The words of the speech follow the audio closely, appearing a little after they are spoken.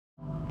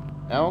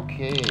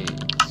Okay,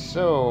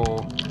 so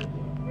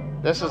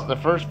this is the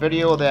first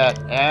video that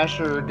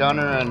Asher,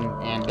 Gunner,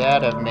 and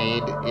Dad have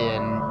made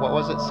in, what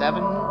was it,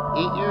 7,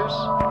 8 years?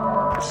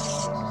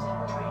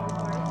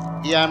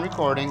 Yeah, I'm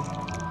recording.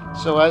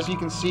 So as you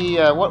can see,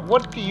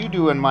 what do you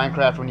do in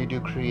Minecraft when you do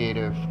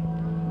creative?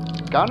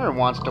 Gunner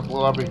wants to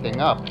blow everything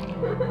up.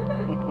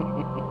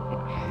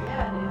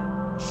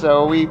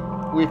 So we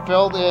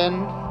filled in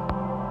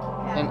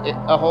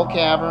a whole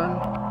cavern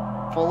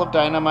full of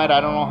dynamite.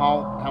 I don't know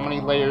how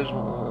many layers,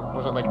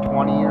 was it like 20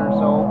 or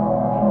so?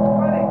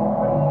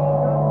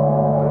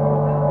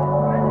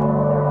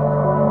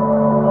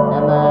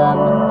 And then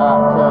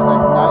to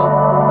ignite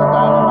the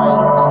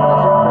dynamite in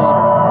this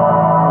crater,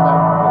 or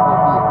that what will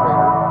be a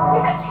crater,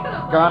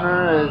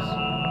 Gunner is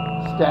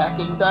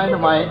stacking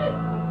dynamite,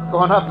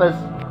 going up as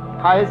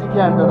high as he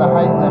can to the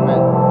height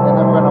limit, and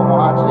then we're gonna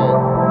watch it,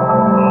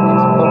 the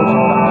explosion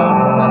come down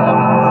from the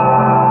heavens,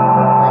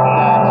 like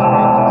that,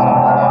 striking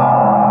something down.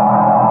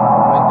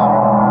 Right,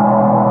 Gunner?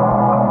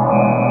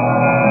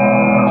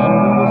 And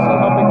we will see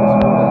how big this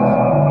hole is.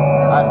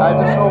 I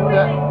just hope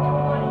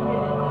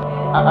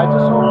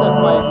that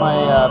my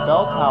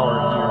bell tower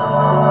here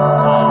can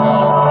take me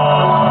like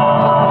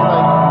M50,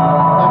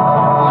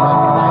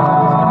 like 5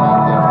 minutes to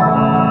make it.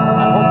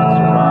 I hope it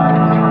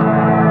survives.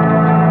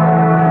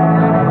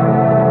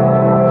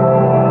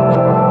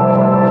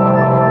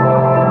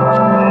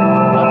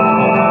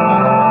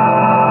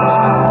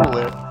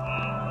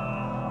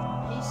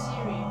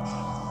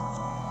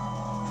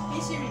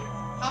 Hey Siri,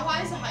 how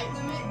high is the height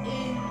limit in the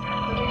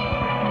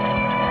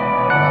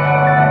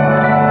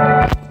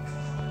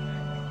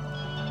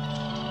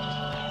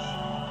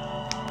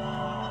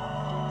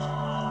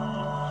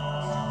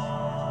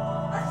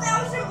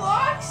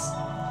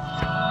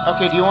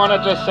Okay, do you want to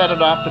just set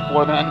it off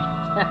before then?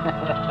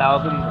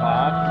 1,000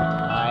 blocks?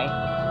 High.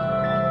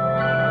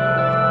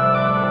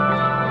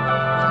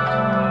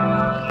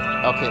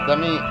 Okay, let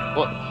me...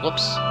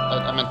 Whoops,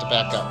 I meant to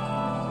back up.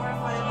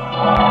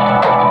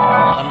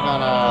 I'm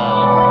gonna...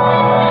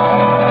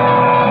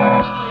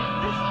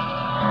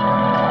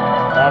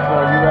 Asher,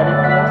 are you ready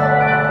for this?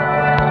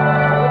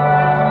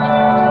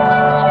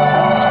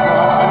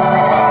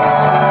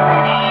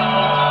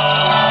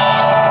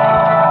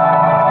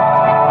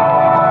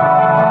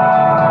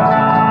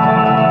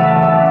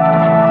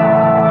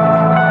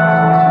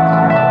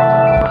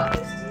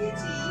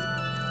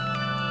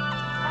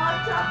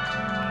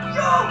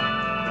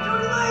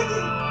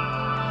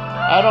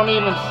 I don't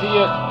even see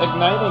it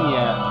igniting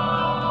yet.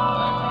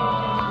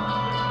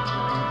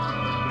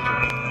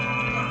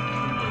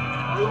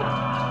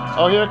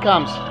 Oh, here it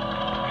comes.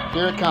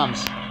 Here it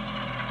comes.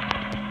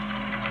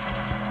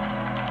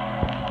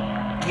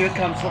 Here it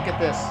comes. Look at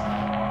this.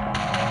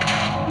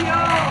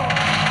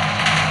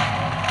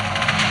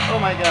 Oh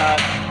my god.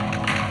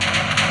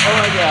 Oh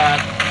my god.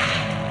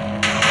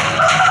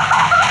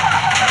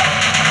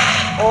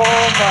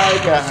 Oh my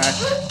gosh.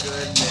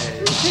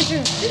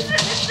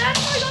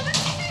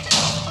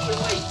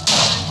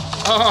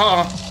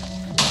 Oh,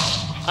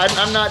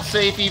 I'm not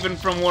safe even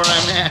from where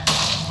I'm at.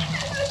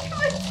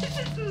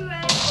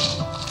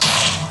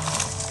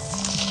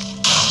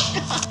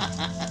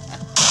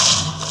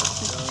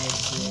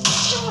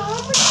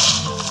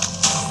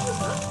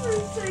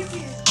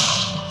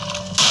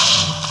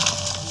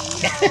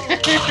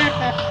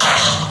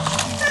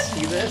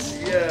 See this?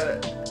 Yeah.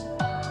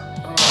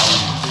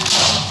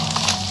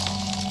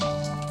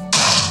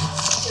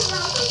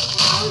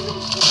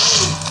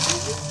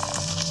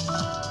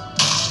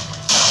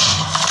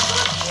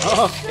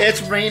 Oh,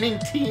 it's raining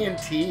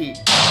TNT.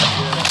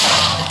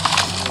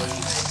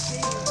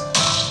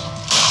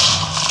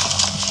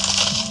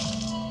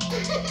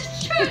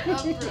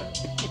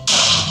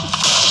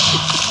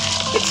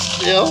 It's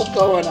still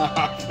going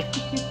off.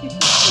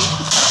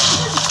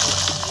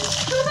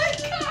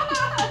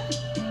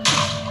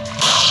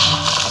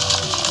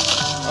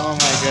 Oh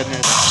my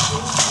goodness.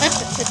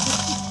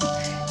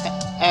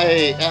 Oh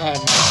my god.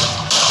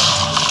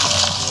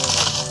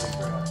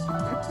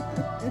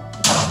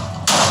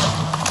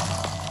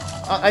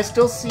 I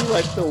still see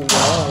like the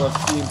wall of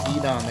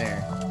TNT down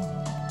there.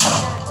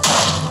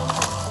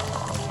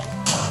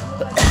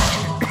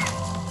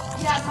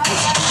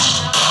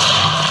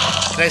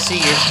 Did I see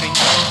your screen?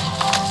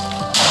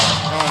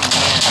 Oh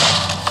man.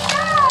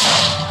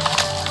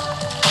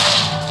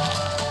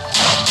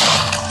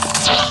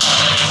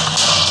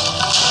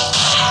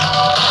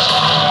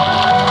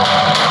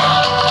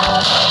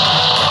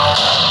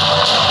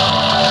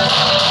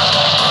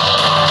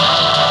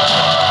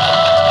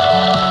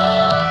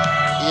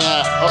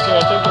 Yeah, okay, I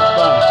think it's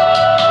done.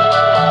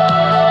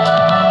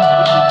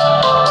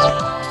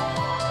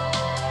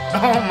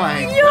 Oh my.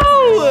 Yo!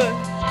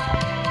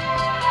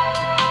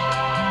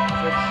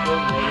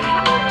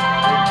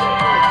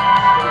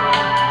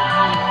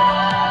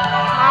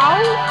 How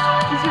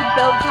is your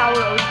bell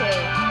tower okay?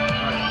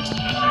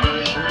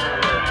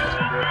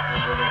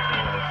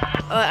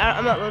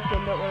 I'm not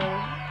looking, don't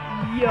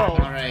worry. Yo.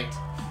 Alright.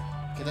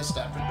 Okay, let's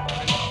stop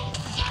recording.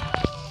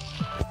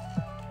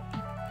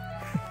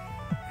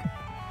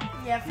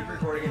 Yeah. have Keep to.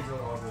 recording until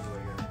it all goes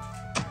away again.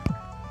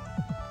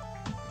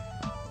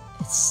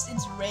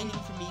 It's raining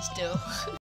for me still.